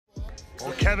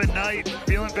Well, Kevin Knight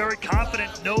feeling very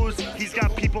confident, knows he's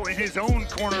got people in his own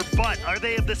corner, but are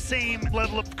they of the same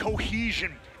level of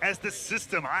cohesion as the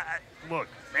system? Look,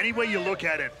 any way you look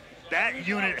at it, that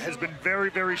unit has been very,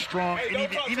 very strong,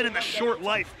 and even in the short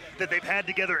life that they've had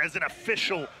together as an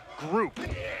official group.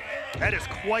 That is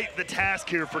quite the task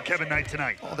here for Kevin Knight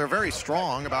tonight. Well, they're very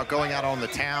strong about going out on the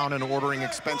town and ordering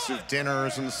expensive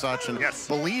dinners and such, and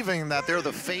believing that they're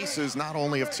the faces not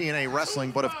only of TNA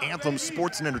Wrestling, but of Anthem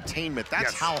Sports and Entertainment.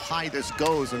 That's how high this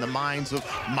goes in the minds of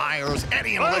Myers,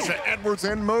 Eddie, and Alicia Edwards,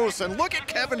 and Moose. And look at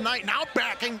Kevin Knight now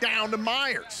backing down to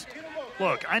Myers.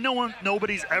 Look, I know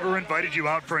nobody's ever invited you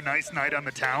out for a nice night on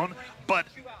the town, but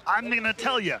I'm going to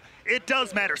tell you, it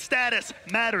does matter. Status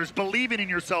matters. Believing in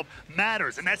yourself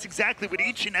matters. And that's exactly what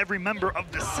each and every member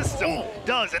of the system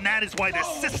does. And that is why the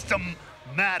system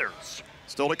matters.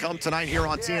 Still to come tonight here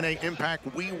on TNA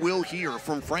Impact, we will hear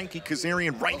from Frankie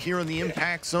Kazarian right here in the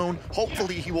Impact Zone.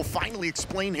 Hopefully he will finally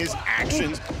explain his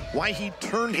actions, why he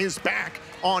turned his back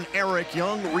on Eric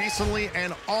Young recently.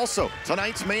 And also,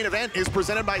 tonight's main event is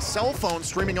presented by Cell Phone,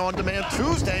 streaming on demand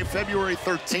Tuesday, February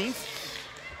 13th.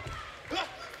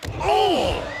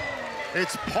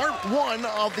 It's part one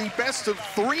of the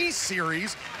best-of-3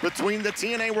 series between the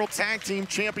TNA World Tag Team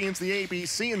Champions, the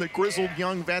ABC, and the Grizzled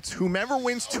Young Vets. Whomever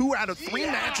wins 2 out of 3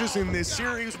 matches in this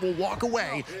series will walk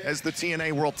away as the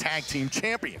TNA World Tag Team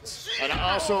Champions. And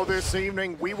also this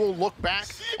evening, we will look back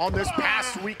on this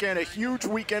past weekend, a huge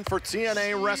weekend for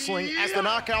TNA Wrestling, as the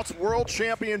Knockouts World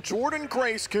Champion Jordan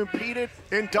Grace competed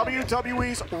in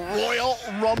WWE's Royal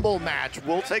Rumble match.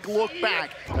 We'll take a look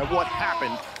back at what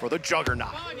happened for the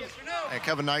Juggernaut. And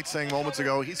Kevin Knight saying moments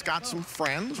ago he's got some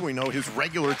friends. We know his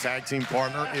regular tag team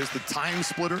partner is the time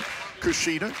splitter,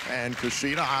 Kushida. And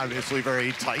Kushida obviously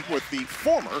very tight with the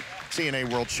former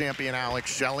TNA World Champion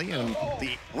Alex Shelley and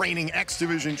the reigning X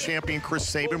Division Champion Chris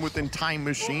Sabin within Time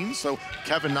Machine. So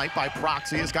Kevin Knight by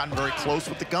proxy has gotten very close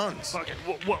with the Guns. Okay,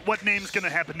 what name's going to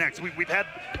happen next? We've had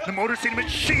the Motor City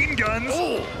Machine Guns.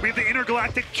 We have the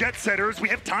Intergalactic Jet Setters. We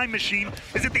have Time Machine.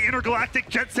 Is it the Intergalactic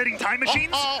Jet Setting Time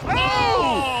Machines?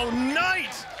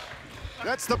 Knight!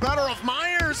 That's the better of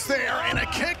Myers there, and a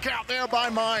kick out there by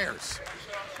Myers.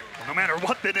 Well, no matter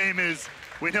what the name is,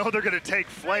 we know they're going to take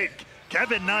flight.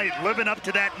 Kevin Knight living up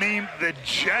to that name, the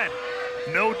Jet.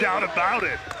 No doubt about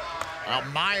it. Now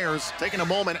Myers taking a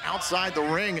moment outside the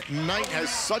ring. Knight has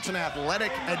such an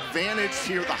athletic advantage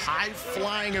here, the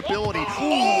high-flying ability.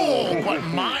 But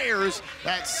Myers,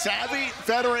 that savvy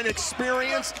veteran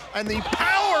experience and the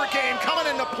power game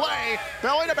coming into play.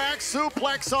 Belly-to-back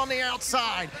suplex on the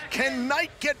outside. Can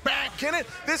Knight get back in it?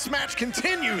 This match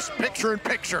continues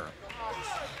picture-in-picture.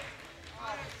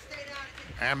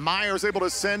 And Myers able to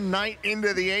send Knight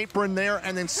into the apron there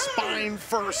and then spine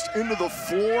first into the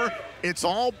floor. It's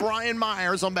all Brian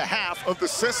Myers on behalf of the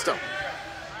system.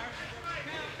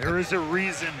 There is a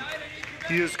reason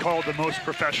he is called the most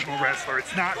professional wrestler.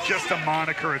 It's not just a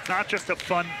moniker. It's not just a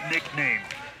fun nickname.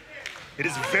 It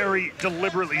is very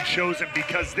deliberately chosen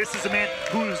because this is a man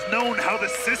who's known how the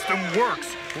system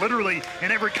works, literally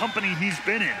in every company he's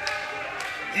been in.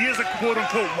 He is a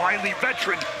quote-unquote wily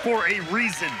veteran for a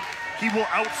reason. He will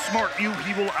outsmart you,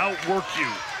 he will outwork you.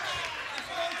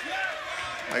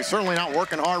 He's certainly not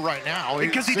working hard right now.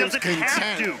 Because he doesn't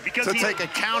have to. Because to take a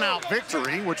count-out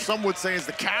victory, which some would say is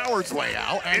the coward's way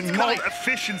out. And it's called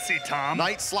efficiency, Tom.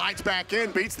 Knight slides back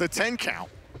in, beats the 10 count.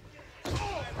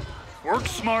 Work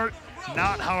smart,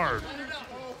 not hard.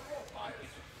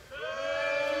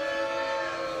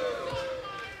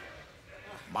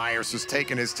 Myers has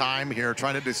taken his time here,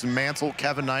 trying to dismantle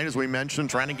Kevin Knight, as we mentioned,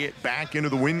 trying to get back into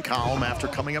the win column after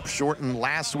coming up short in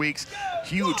last week's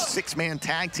huge 6-man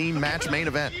tag team match main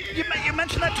event. You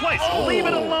mentioned that twice. Leave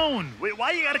it alone.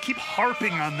 Why you got to keep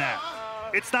harping on that?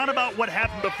 It's not about what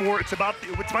happened before. It's about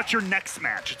your next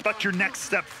match. It's about your next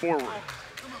step forward.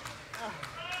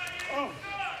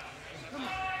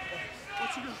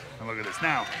 And look at this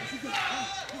now.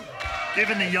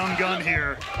 Giving the young gun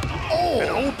here an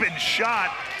open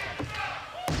shot.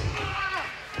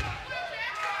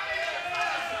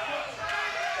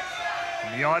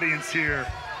 And the audience here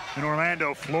in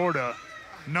Orlando, Florida,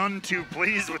 none too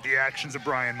pleased with the actions of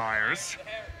Brian Myers.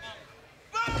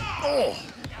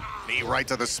 Knee right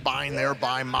to the spine there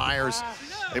by Myers.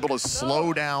 Able to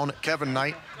slow down Kevin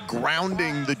Knight,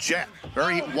 grounding the Jet.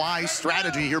 Very wise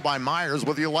strategy here by Myers,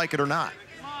 whether you like it or not.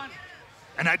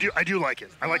 And I do like it.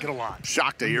 I like it a lot.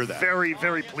 Shocked to hear that. Very,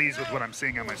 very pleased with what I'm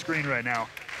seeing on my screen right now.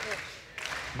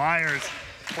 Myers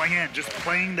just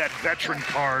playing that veteran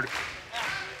card,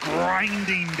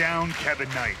 grinding down Kevin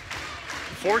Knight,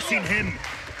 forcing him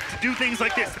to do things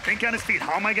like this, to think on his feet.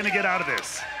 How am I going to get out of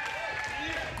this?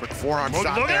 Quick forearm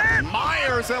shot there.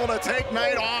 Myers able to take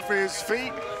Knight off his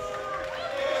feet.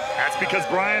 That's because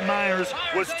Brian Myers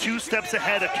was 2 steps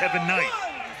ahead of Kevin Knight.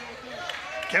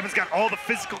 Kevin's got all the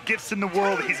physical gifts in the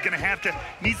world. He's gonna have to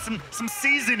need some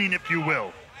seasoning, if you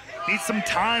will. Needs some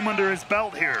time under his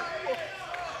belt here.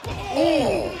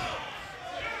 Oh!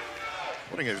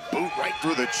 Putting his boot right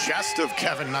through the chest of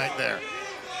Kevin Knight there.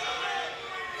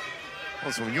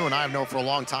 Listen, you and I have known for a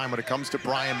long time when it comes to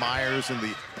Brian Myers and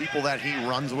the people that he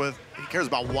runs with, he cares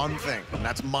about one thing, and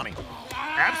that's money.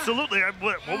 Absolutely.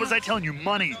 What was I telling you?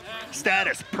 Money,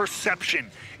 status,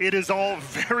 perception. It is all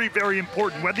very, very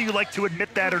important, whether you like to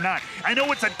admit that or not. I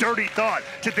know it's a dirty thought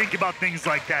to think about things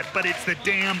like that, but it's the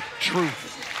damn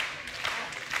truth.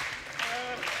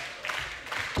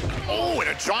 Oh, and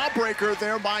a jawbreaker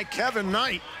there by Kevin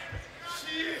Knight.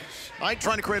 Knight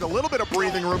trying to create a little bit of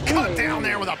breathing room. Cut down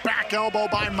there with a back elbow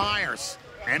by Myers.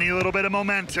 Any little bit of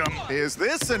momentum. Is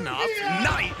this enough?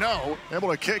 Knight, no, able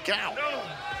to kick out.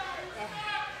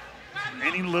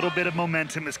 Any little bit of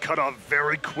momentum is cut off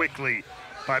very quickly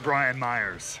by Brian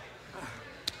Myers.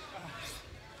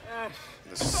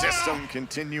 The system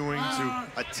continuing to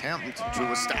attempt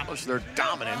to establish their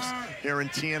dominance here in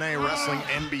TNA Wrestling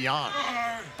and beyond.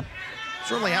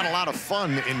 Certainly had a lot of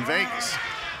fun in Vegas.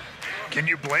 Can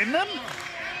you blame them?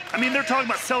 I mean, they're talking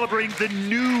about celebrating the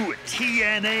new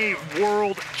TNA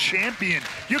World Champion.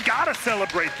 You gotta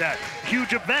celebrate that.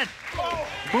 Huge event.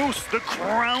 Moose, the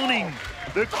crowning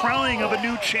of a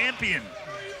new champion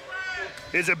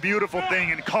is a beautiful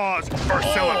thing and cause for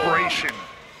celebration.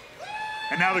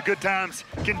 And now the good times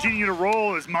continue to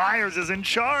roll as Myers is in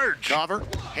charge. Cover,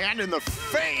 hand in the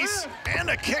face, and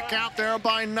a kick out there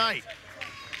by Knight.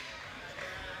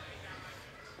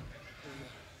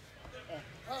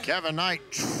 Kevin Knight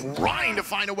trying to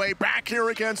find a way back here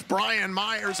against Brian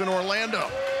Myers in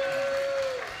Orlando.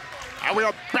 And we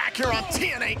are back here on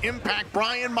TNA Impact.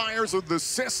 Brian Myers of the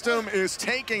system is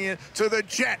taking it to the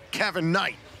jet, Kevin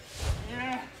Knight.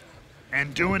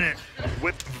 And doing it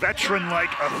with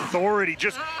veteran-like authority.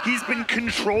 He's been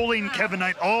controlling Kevin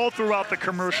Knight all throughout the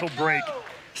commercial break,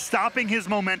 stopping his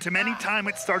momentum anytime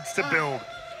it starts to build.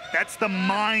 That's the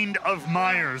mind of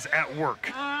Myers at work.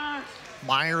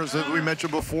 Myers, as we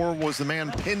mentioned before, was the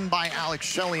man pinned by Alex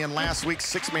Shelley in last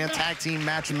week's 6-man tag team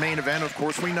match and main event. Of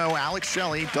course, we know Alex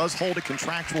Shelley does hold a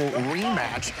contractual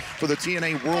rematch for the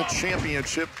TNA World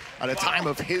Championship at a time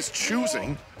of his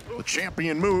choosing. The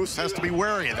champion Moose has to be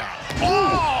wary of that.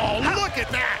 Oh, look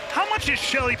at that! How much is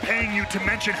Shelley paying you to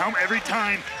mention how every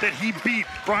time that he beat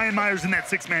Brian Myers in that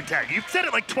 6-man tag? You've said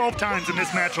it like 12 times in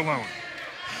this match alone.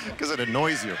 Because it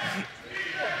annoys you.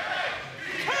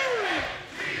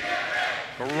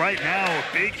 But right now,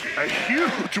 a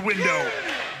huge window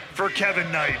for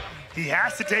Kevin Knight. He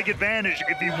has to take advantage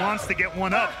if he wants to get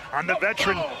one up on the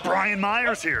veteran Brian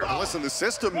Myers here. Now listen, the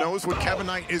system knows what Kevin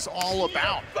Knight is all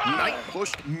about. Knight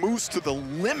pushed Moose to the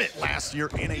limit last year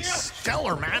in a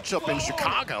stellar matchup in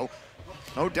Chicago.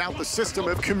 No doubt the system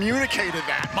have communicated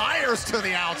that. Myers to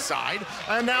the outside,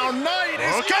 and now Knight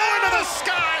is going to the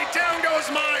sky. Down goes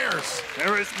Myers.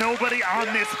 There is nobody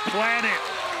on this planet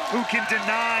who can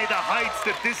deny the heights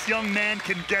that this young man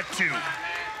can get to.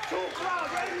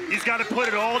 He's got to put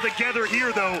it all together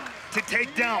here, though, to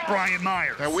take down Brian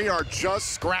Myers. And we are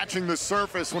just scratching the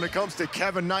surface when it comes to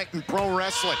Kevin Knight in pro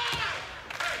wrestling.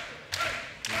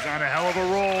 He's on a hell of a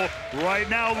roll right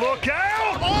now. Look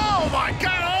out! Oh, my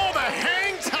God, all the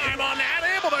hang time on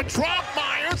that. Able to drop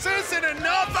Myers. Isn't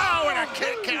enough. Oh, and a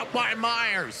kick out by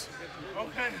Myers.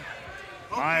 Okay.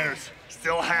 Myers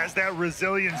still has that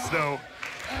resilience, though.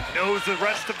 Knows the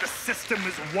rest of the system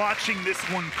is watching this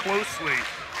one closely.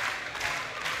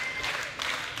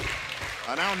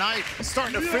 And now Knight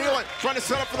starting to feel it, trying to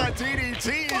set up for that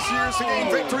DDT. He's years to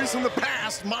gain victories in the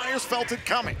past. Myers felt it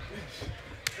coming.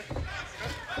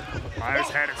 Myers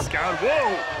had it scouted.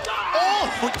 Whoa!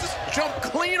 Oh, just jumped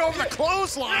clean over the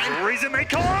clothesline. There's a reason they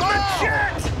call him the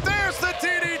Jet. There's the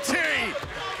DDT.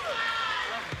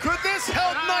 Could this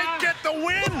help Knight get the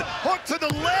win? Hook to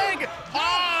the leg.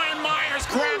 Oh, and Myers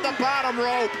grabbed the bottom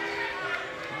rope.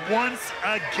 Once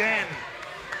again,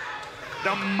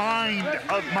 the mind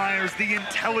of Myers, the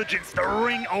intelligence, the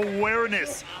ring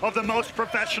awareness of the most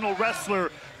professional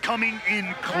wrestler coming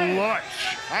in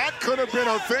clutch. That could have been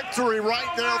a victory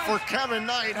right there for Kevin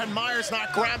Knight had Myers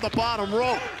not grabbed the bottom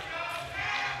rope.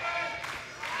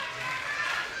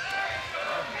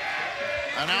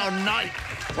 And now Knight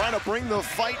trying to bring the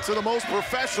fight to the most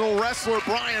professional wrestler,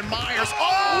 Brian Myers.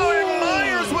 Oh, and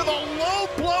Myers with a low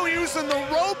blow using the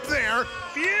rope there.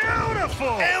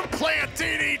 Beautiful! Implant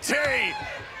DDT.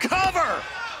 Cover.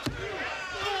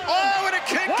 Oh, and a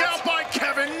kick out by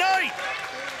Kevin Knight.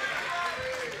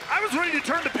 I was ready to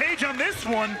turn the page on this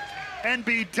one and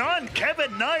be done.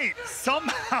 Kevin Knight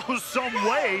somehow, some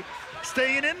way,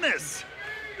 staying in this.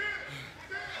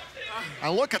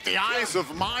 And look at the eyes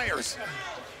of Myers.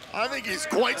 I think he's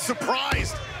quite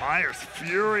surprised. Myers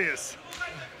furious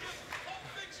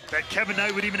that Kevin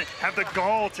Knight would even have the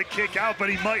gall to kick out, but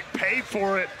he might pay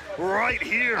for it right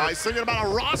here. He's thinking about a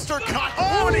roster cut.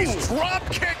 Oh, and he's drop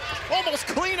kicked almost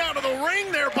clean out of the ring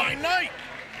there by Knight.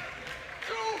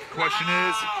 Question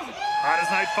is, how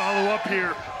does Knight follow up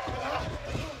here?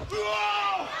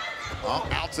 Oh,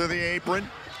 out to the apron.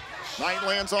 Knight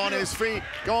lands on his feet,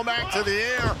 going back to the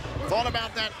air. Thought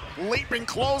about that leaping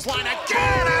clothesline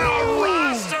again, and a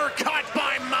roster cut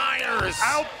by Myers.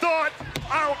 Outthought,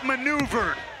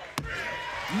 outmaneuvered.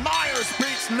 Myers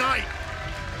beats Knight.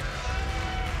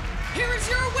 Here is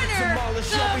your winner,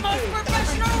 the most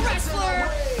professional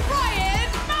wrestler,